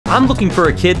I'm looking for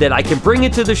a kid that I can bring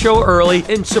into the show early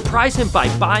and surprise him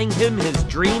by buying him his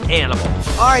dream animal.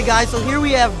 All right, guys, so here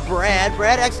we have Brad.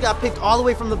 Brad actually got picked all the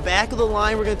way from the back of the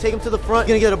line. We're gonna take him to the front.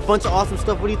 You're gonna get a bunch of awesome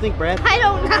stuff. What do you think, Brad? I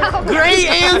don't know. Great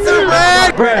answer,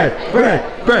 Brad! Brad.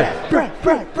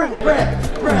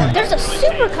 There's a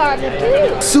super conda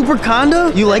too. Super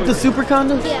Conda? You like the Super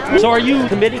Conda? Yeah. So are you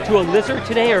committed to a lizard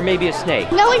today or maybe a snake?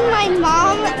 Knowing my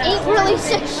mom ain't really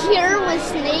secure with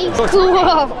snakes,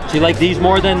 cool. Do you like these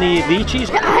more than the lychees?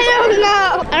 I don't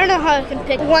know. I don't know how I can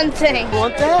pick one thing. You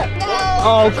want that? No.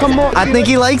 Oh, come on. I think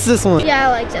he likes this one. Yeah,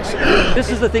 I like this one.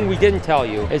 This is the thing we didn't tell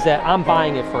you, is that I'm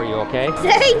buying it for you, okay?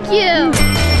 Thank you.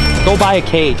 Go buy a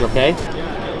cage, okay?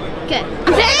 Okay.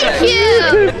 Thank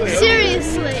you.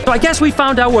 Seriously. So I guess we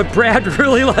found out what Brad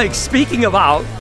really likes. Speaking about